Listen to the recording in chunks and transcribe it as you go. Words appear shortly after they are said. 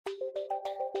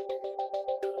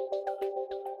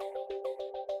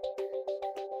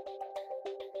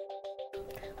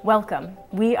Welcome.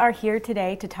 We are here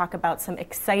today to talk about some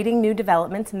exciting new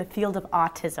developments in the field of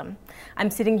autism. I'm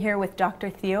sitting here with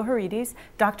Dr. Theoharides.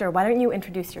 Doctor, why don't you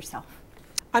introduce yourself?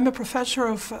 I'm a professor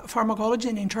of pharmacology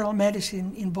and internal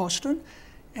medicine in Boston,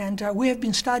 and we have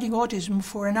been studying autism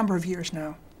for a number of years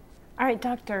now. All right,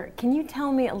 doctor, can you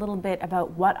tell me a little bit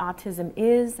about what autism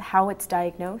is, how it's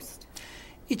diagnosed?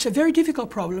 It's a very difficult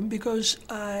problem because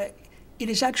it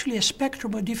is actually a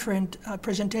spectrum of different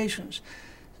presentations.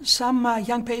 Some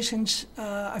young patients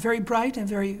are very bright and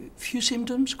very few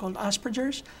symptoms, called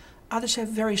Asperger's. Others have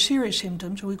very serious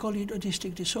symptoms, we call it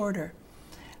autistic disorder.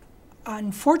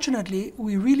 Unfortunately,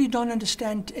 we really don't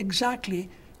understand exactly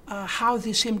how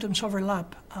these symptoms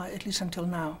overlap, at least until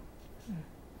now.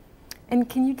 And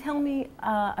can you tell me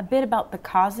a bit about the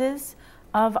causes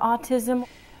of autism?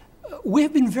 We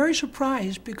have been very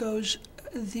surprised because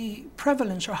the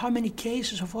prevalence, or how many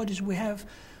cases of autism we have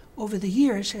over the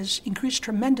years, has increased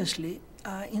tremendously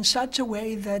in such a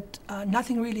way that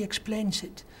nothing really explains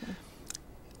it.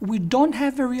 We don't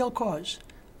have a real cause.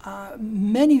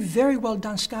 Many very well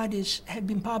done studies have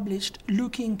been published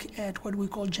looking at what we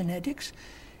call genetics,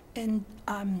 and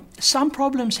some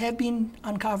problems have been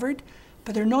uncovered,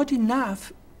 but they're not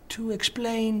enough to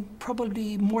explain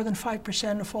probably more than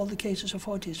 5% of all the cases of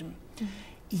autism.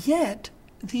 Yet,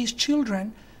 these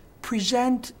children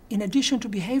present, in addition to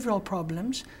behavioral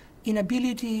problems,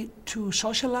 inability to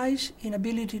socialize,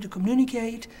 inability to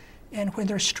communicate, and when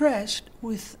they're stressed,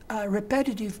 with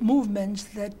repetitive movements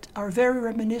that are very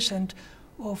reminiscent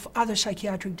of other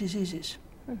psychiatric diseases.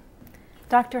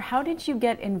 Doctor, how did you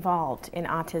get involved in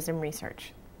autism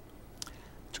research?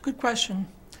 It's a good question.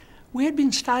 We had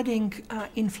been studying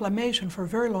inflammation for a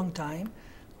very long time,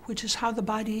 which is how the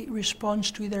body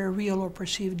responds to either a real or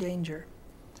perceived danger.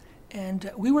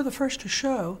 And we were the first to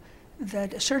show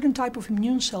that a certain type of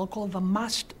immune cell called the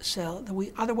mast cell, that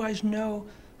we otherwise know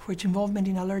for its involvement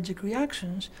in allergic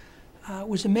reactions,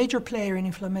 was a major player in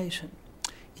inflammation.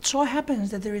 It so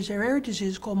happens that there is a rare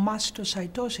disease called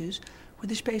mastocytosis, where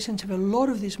these patients have a lot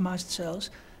of these mast cells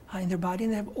in their body,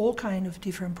 and they have all kinds of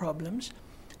different problems.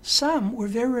 Some were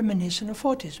very reminiscent of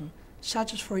autism,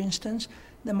 such as, for instance,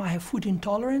 they might have food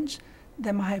intolerance,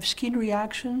 they might have skin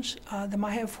reactions, they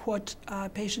might have what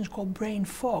patients call brain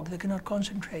fog, they cannot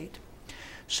concentrate.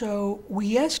 So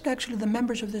we asked actually the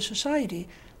members of the society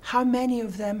how many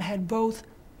of them had both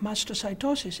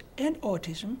mastocytosis and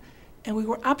autism, and we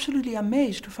were absolutely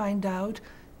amazed to find out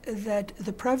that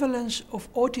the prevalence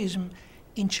of autism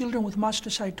in children with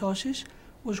mastocytosis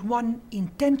was 1 in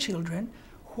 10 children,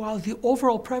 while the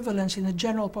overall prevalence in the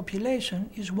general population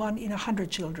is 1 in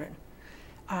 100 children.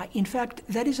 In fact,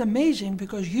 that is amazing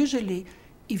because usually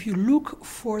if you look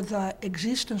for the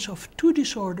existence of 2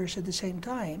 disorders at the same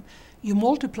time, you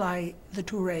multiply the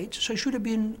 2 rates, so it should have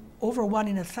been over 1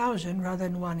 in 1,000 rather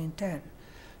than 1 in 10.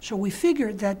 So we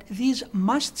figured that these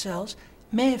mast cells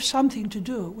may have something to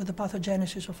do with the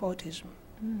pathogenesis of autism.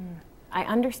 I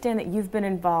understand that you've been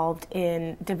involved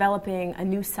in developing a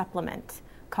new supplement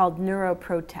called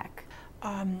NeuroProtek.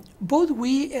 Both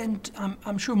we and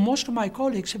I'm sure most of my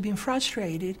colleagues have been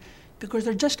frustrated because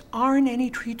there just aren't any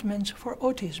treatments for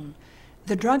autism.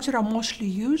 The drugs that are mostly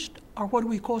used are what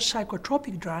we call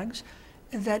psychotropic drugs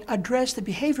that address the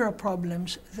behavioral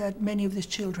problems that many of these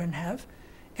children have.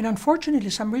 And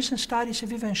unfortunately, some recent studies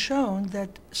have even shown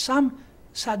that some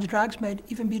such drugs may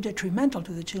even be detrimental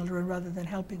to the children rather than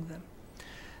helping them.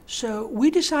 So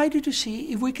we decided to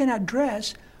see if we can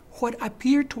address what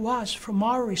appeared to us from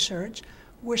our research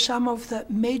were some of the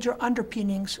major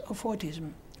underpinnings of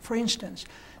autism. For instance,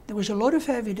 there was a lot of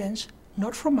evidence,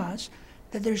 not from us,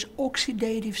 that there's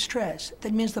oxidative stress.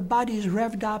 That means the body is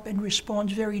revved up and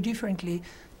responds very differently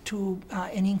to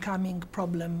an incoming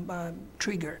problem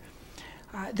trigger.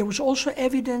 There was also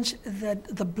evidence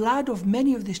that the blood of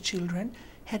many of these children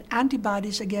had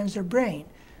antibodies against their brain,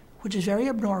 which is very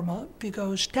abnormal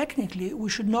because technically we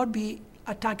should not be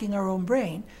attacking our own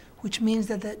brain, which means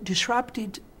that the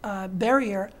disrupted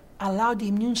barrier allowed the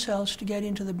immune cells to get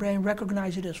into the brain,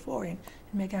 recognize it as foreign,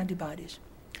 and make antibodies.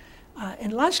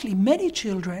 And lastly, many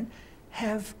children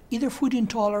have either food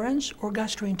intolerance or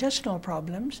gastrointestinal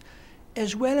problems,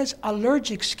 as well as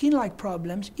allergic skin-like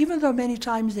problems, even though many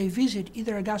times they visit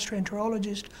either a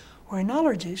gastroenterologist or an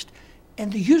allergist,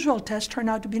 and the usual tests turn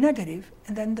out to be negative,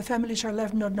 and then the families are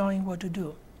left not knowing what to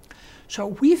do. So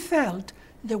we felt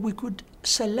that we could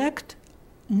select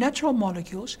natural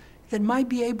molecules that might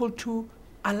be able to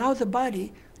allow the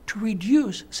body to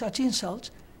reduce such insults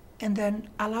and then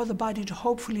allow the body to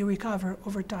hopefully recover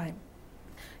over time.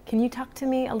 Can you talk to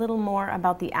me a little more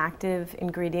about the active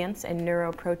ingredients in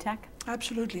NeuroProtek?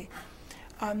 Absolutely.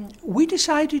 We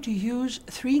decided to use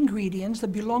 3 ingredients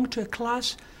that belong to a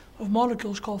class of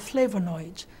molecules called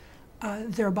flavonoids.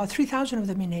 There are about 3,000 of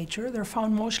them in nature. They're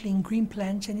found mostly in green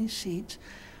plants and in seeds.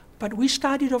 But we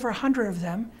studied over 100 of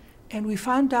them, and we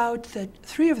found out that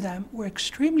 3 of them were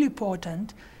extremely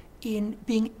potent in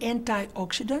being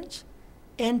antioxidants,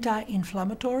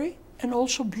 anti-inflammatory, and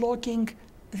also blocking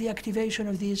the activation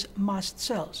of these mast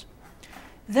cells.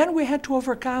 Then we had to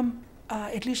overcome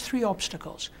at least 3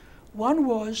 obstacles. One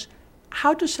was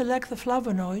how to select the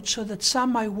flavonoids so that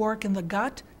some might work in the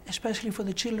gut, especially for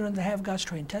the children that have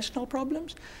gastrointestinal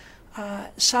problems,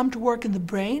 some to work in the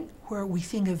brain, where we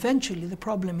think eventually the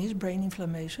problem is brain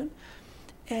inflammation,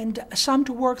 and some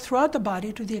to work throughout the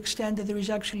body to the extent that there is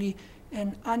actually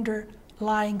an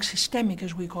underlying systemic,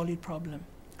 as we call it, problem.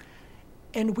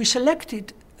 And we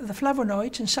selected the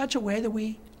flavonoids in such a way that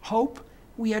we hope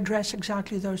we address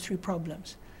exactly those 3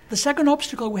 problems. The second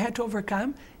obstacle we had to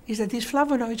overcome is that these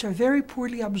flavonoids are very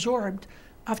poorly absorbed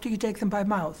after you take them by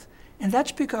mouth. And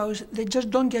that's because they just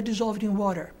don't get dissolved in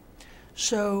water.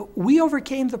 So we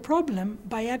overcame the problem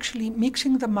by actually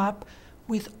mixing them up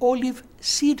with olive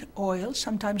seed oil,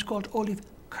 sometimes called olive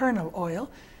kernel oil,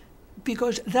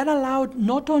 because that allowed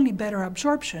not only better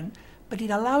absorption, but it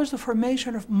allows the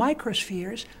formation of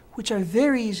microspheres, which are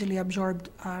very easily absorbed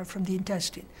from the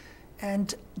intestine.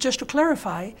 And just to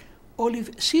clarify,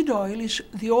 olive seed oil is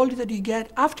the oil that you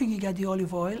get after you get the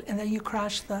olive oil, and then you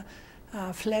crush the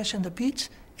flesh and the pits.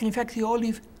 And in fact, the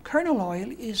olive kernel oil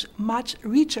is much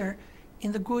richer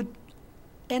in the good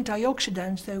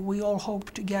antioxidants that we all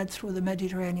hope to get through the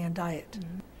Mediterranean diet.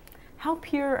 Mm-hmm. How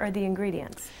pure are the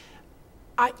ingredients?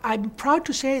 I'm proud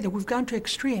to say that we've gone to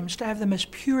extremes to have them as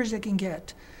pure as they can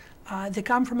get. They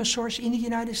come from a source in the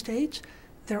United States.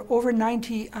 They're over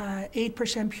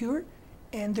 98% pure,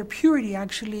 and their purity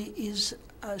actually is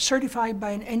certified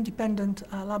by an independent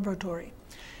laboratory.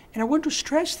 And I want to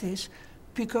stress this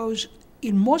because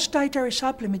in most dietary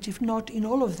supplements, if not in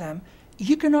all of them,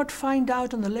 you cannot find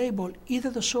out on the label either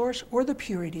the source or the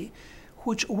purity,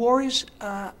 which worries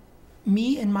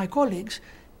me and my colleagues,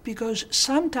 because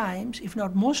sometimes, if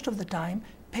not most of the time,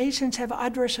 patients have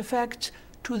adverse effects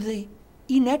to the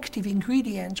inactive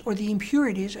ingredients or the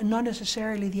impurities and not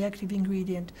necessarily the active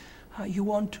ingredient you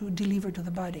want to deliver to the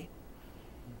body.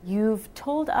 You've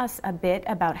told us a bit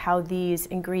about how these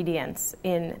ingredients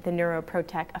in the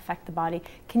NeuroProtek affect the body.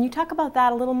 Can you talk about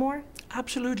that a little more?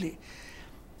 Absolutely.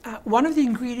 One of the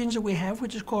ingredients that we have,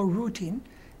 which is called rutin,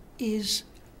 is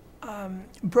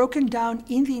broken down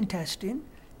in the intestine,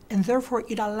 and therefore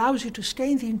it allows you to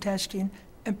stay in the intestine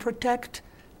and protect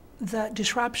the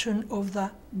disruption of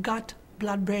the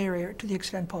gut-blood barrier to the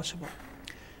extent possible.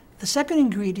 The second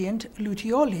ingredient,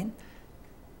 luteolin,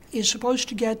 is supposed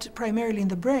to get primarily in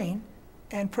the brain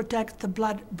and protect the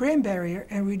blood-brain barrier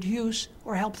and reduce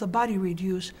or help the body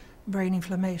reduce brain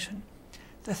inflammation.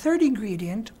 The third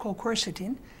ingredient, called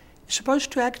quercetin, is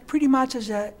supposed to act pretty much as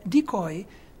a decoy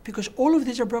because all of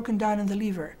these are broken down in the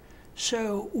liver.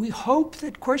 So we hope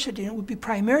that quercetin would be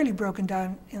primarily broken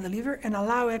down in the liver and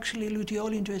allow actually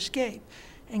luteolin to escape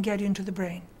and get into the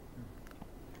brain.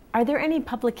 Are there any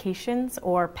publications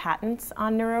or patents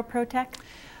on NeuroProtek?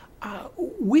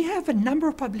 We have a number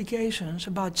of publications,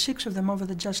 about 6 of them over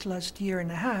the just last year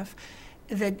and a half,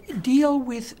 that deal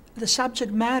with the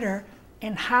subject matter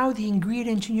and how the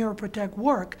ingredients in NeuroProtek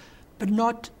work, but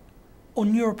not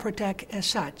on NeuroProtek as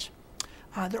such.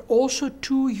 There are also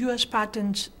 2 US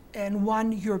patents and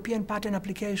 1 European patent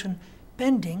application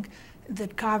pending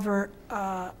that cover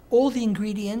all the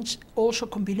ingredients, also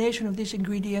combination of these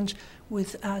ingredients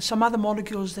with some other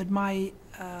molecules that might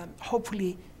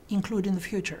hopefully include in the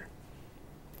future.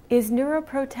 Is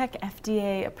NeuroProtek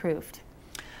FDA approved?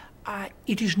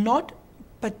 It is not,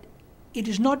 but it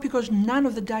is not because none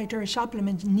of the dietary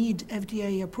supplements need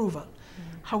FDA approval.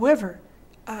 Mm-hmm. However,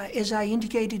 as I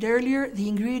indicated earlier, the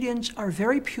ingredients are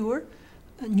very pure.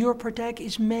 NeuroProtek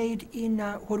is made in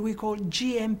what we call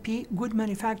GMP, Good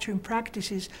Manufacturing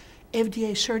Practices,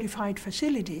 FDA certified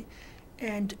facility.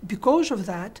 And because of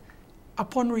that,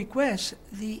 upon request,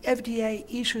 the FDA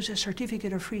issues a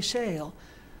certificate of free sale,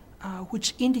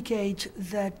 which indicates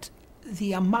that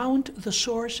the amount, the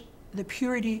source, the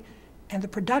purity, and the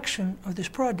production of this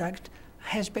product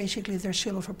has basically their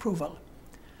seal of approval.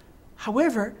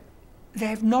 However, there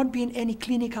have not been any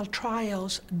clinical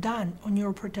trials done on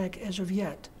NeuroProtek as of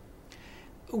yet.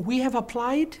 We have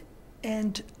applied,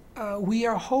 and we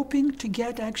are hoping to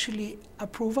get actually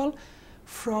approval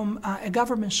from a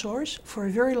government source for a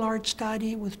very large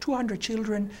study with 200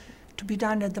 children to be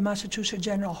done at the Massachusetts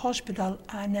General Hospital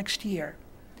next year.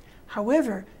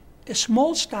 However, a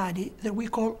small study that we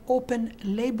call open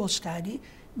label study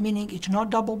meaning it's not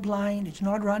double-blind, it's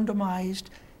not randomized,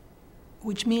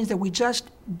 which means that we just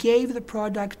gave the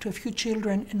product to a few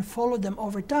children and followed them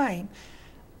over time,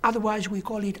 otherwise we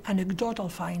call it anecdotal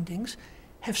findings,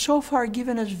 have so far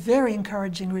given us very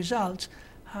encouraging results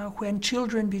when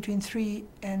children between 3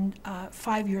 and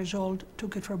 5 years old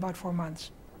took it for about 4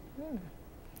 months.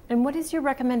 And what is your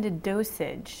recommended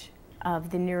dosage of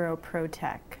the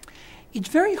NeuroProtek? It's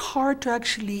very hard to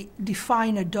actually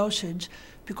define a dosage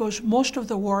because most of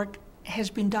the work has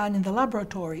been done in the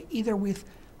laboratory, either with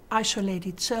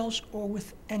isolated cells or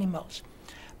with animals.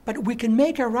 But we can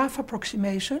make a rough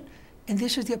approximation, and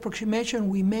this is the approximation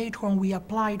we made when we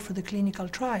applied for the clinical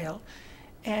trial.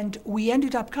 And we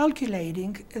ended up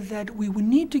calculating that we would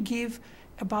need to give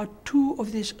about 2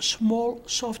 of these small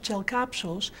soft gel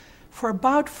capsules for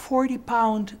about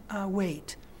 40-pound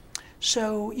weight.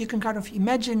 So you can kind of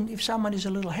imagine if someone is a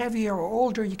little heavier or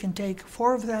older, you can take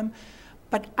 4 of them.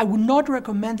 But I would not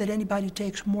recommend that anybody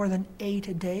takes more than 8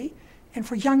 a day. And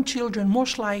for young children,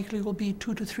 most likely will be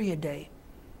 2 to 3 a day.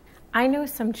 I know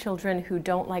some children who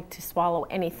don't like to swallow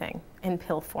anything in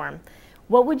pill form.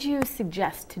 What would you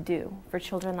suggest to do for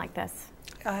children like this?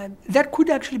 That could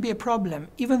actually be a problem.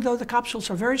 Even though the capsules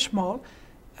are very small,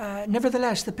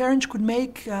 nevertheless, the parents could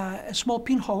make a small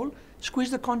pinhole,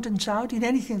 squeeze the contents out in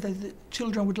anything that the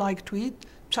children would like to eat,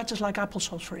 such as like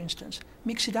applesauce, for instance.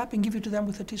 Mix it up and give it to them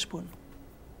with a teaspoon.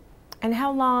 And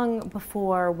how long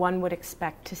before one would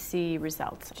expect to see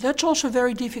results? That's also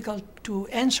very difficult to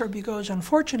answer because,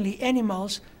 unfortunately,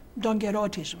 animals don't get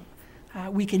autism.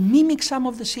 We can mimic some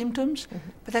of the symptoms,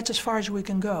 but that's as far as we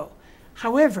can go.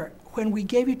 However, when we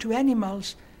gave it to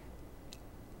animals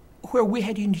where we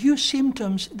had induced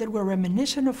symptoms that were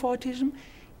reminiscent of autism,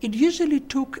 it usually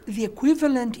took the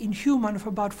equivalent in human of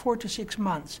about 4 to 6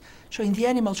 months. So in the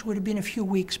animals, it would have been a few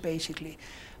weeks, basically.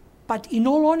 But in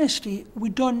all honesty, we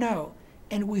don't know.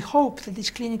 And we hope that this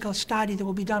clinical study that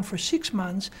will be done for 6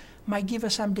 months might give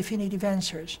us some definitive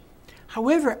answers.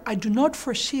 However, I do not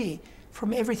foresee,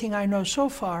 from everything I know so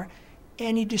far,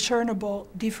 any discernible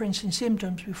difference in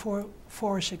symptoms before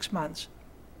 4 or 6 months.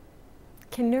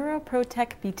 Can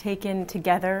NeuroProtek be taken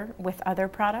together with other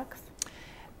products?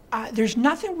 There's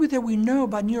nothing that we know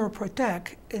about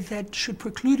NeuroProtek that should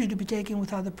preclude it to be taken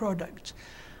with other products.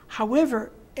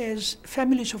 However, as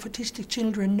families of autistic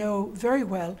children know very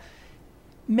well,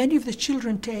 many of the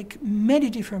children take many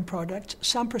different products,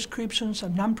 some prescription,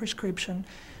 some non-prescription.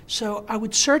 So I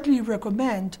would certainly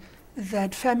recommend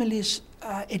that families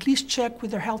at least check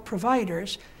with their health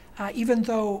providers, even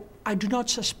though I do not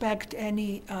suspect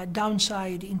any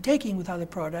downside in taking with other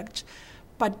products.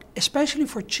 But especially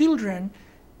for children,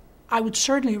 I would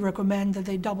certainly recommend that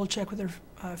they double check with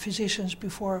their physicians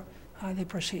before they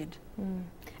proceed.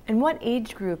 And what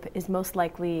age group is most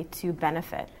likely to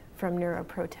benefit from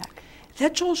NeuroProtek?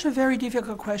 That's also a very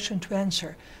difficult question to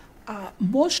answer.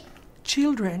 Most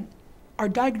children are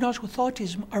diagnosed with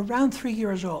autism around 3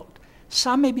 years old.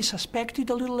 Some may be suspected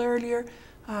a little earlier.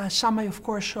 Some may, of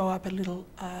course, show up a little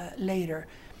later.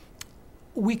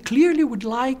 We clearly would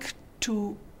like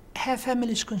to have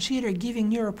families consider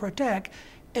giving NeuroProtek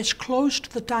as close to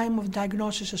the time of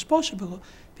diagnosis as possible,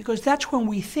 because that's when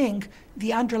we think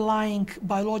the underlying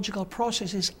biological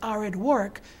processes are at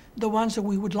work, the ones that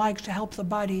we would like to help the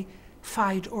body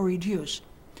fight or reduce.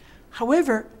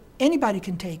 However, anybody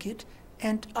can take it,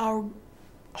 and our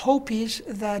hope is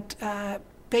that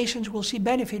patients will see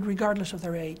benefit regardless of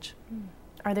their age.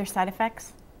 Are there side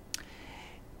effects?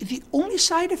 The only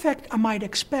side effect I might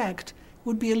expect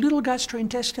would be a little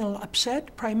gastrointestinal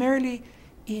upset, primarily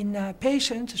in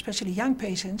patients, especially young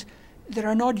patients, that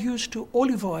are not used to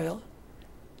olive oil,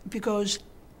 because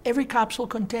every capsule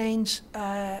contains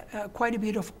quite a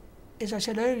bit of, as I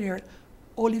said earlier,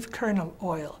 olive kernel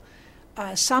oil.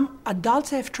 Some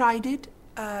adults have tried it,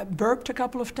 burped a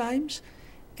couple of times,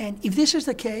 and if this is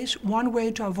the case, one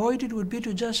way to avoid it would be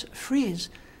to just freeze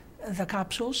the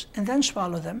capsules and then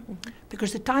swallow them,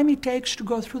 because the time it takes to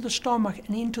go through the stomach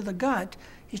and into the gut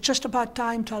is just about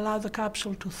time to allow the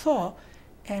capsule to thaw.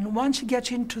 And once it gets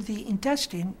into the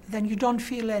intestine, then you don't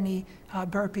feel any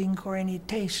burping or any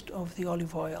taste of the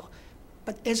olive oil.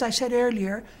 But as I said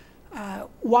earlier,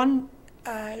 one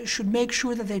should make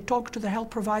sure that they talk to the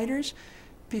health providers,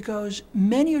 because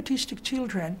many autistic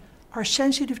children are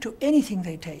sensitive to anything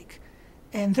they take.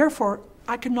 And therefore,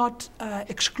 I cannot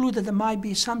exclude that there might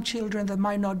be some children that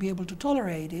might not be able to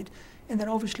tolerate it, and then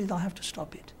obviously they'll have to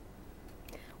stop it.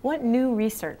 What new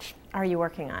research are you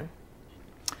working on?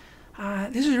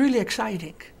 This is really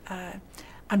exciting.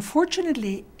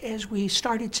 Unfortunately, as we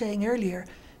started saying earlier,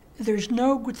 there's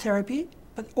no good therapy,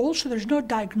 but also there's no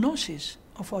diagnosis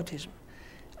of autism.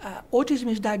 autism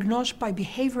is diagnosed by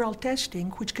behavioral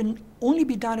testing, which can only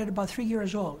be done at about 3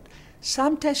 years old.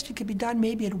 Some testing can be done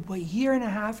maybe at a year and a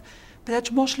half, but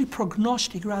that's mostly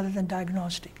prognostic rather than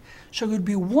diagnostic. So it would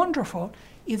be wonderful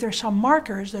if there are some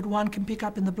markers that one can pick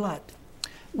up in the blood.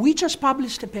 We just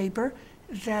published a paper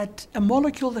that a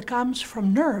molecule that comes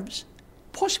from nerves,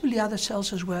 possibly other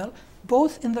cells as well,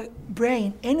 both in the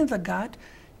brain and in the gut,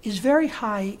 is very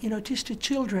high in autistic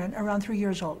children around 3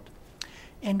 years old.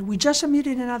 And we just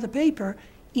submitted another paper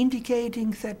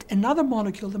indicating that another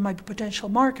molecule that might be a potential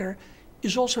marker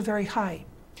is also very high.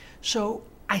 So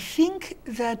I think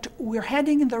that we're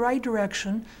heading in the right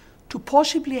direction to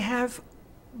possibly have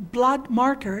blood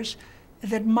markers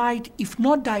that might, if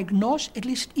not diagnose, at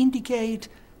least indicate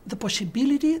the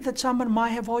possibility that someone might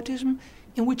have autism,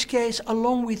 in which case,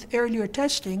 along with earlier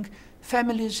testing,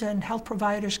 families and health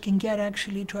providers can get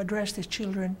actually to address these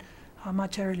children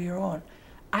much earlier on.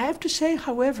 I have to say,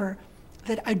 however,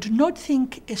 that I do not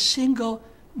think a single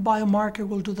biomarker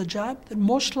will do the job, that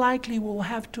most likely we'll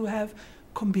have to have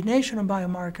combination of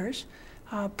biomarkers,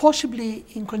 possibly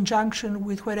in conjunction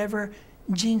with whatever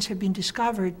genes have been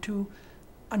discovered to,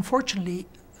 unfortunately,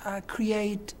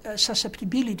 create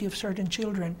susceptibility of certain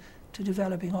children to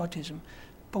developing autism.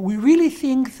 But we really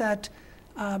think that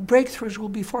breakthroughs will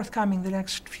be forthcoming the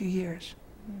next few years.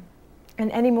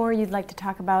 And any more you'd like to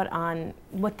talk about on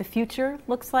what the future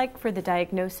looks like for the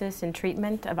diagnosis and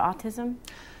treatment of autism?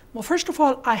 Well, first of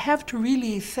all, I have to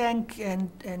really thank and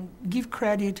give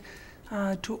credit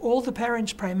to all the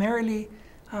parents primarily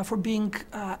for being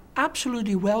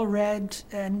absolutely well-read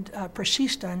and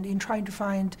persistent in trying to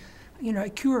find, a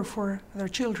cure for their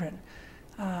children.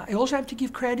 I also have to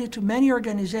give credit to many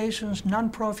organizations,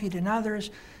 nonprofit and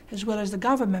others, as well as the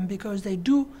government, because they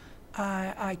do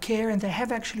care and they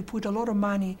have actually put a lot of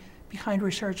money behind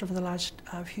research over the last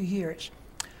few years.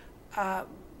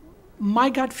 My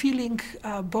gut feeling,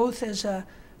 both as a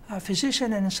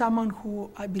physician and as someone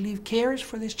who I believe cares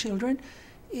for these children,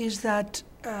 is that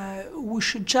we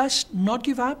should just not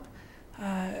give up.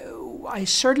 I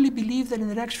certainly believe that in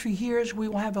the next few years we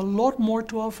will have a lot more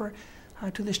to offer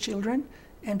to these children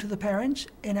and to the parents,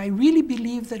 and I really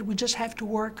believe that we just have to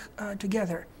work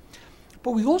together.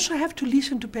 But we also have to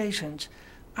listen to patients.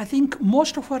 I think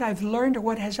most of what I've learned, or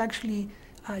what has actually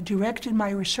directed my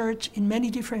research in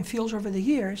many different fields over the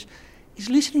years, is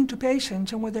listening to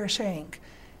patients and what they're saying.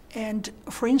 And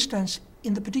for instance,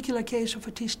 in the particular case of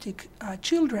autistic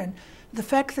children, the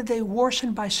fact that they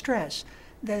worsen by stress,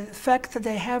 the fact that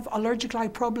they have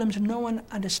allergic-like problems and no one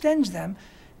understands them,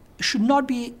 should not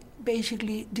be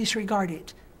basically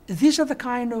disregarded. These are the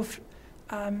kind of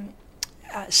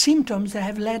symptoms that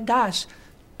have led us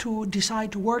to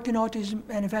decide to work in autism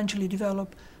and eventually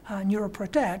develop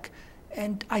NeuroProtek.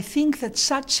 And I think that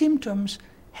such symptoms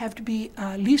have to be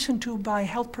listened to by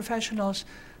health professionals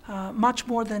much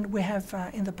more than we have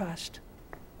in the past.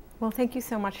 Well, thank you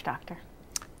so much, Doctor.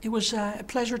 It was a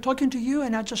pleasure talking to you,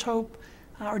 and I just hope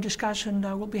our discussion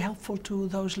will be helpful to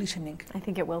those listening. I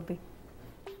think it will be.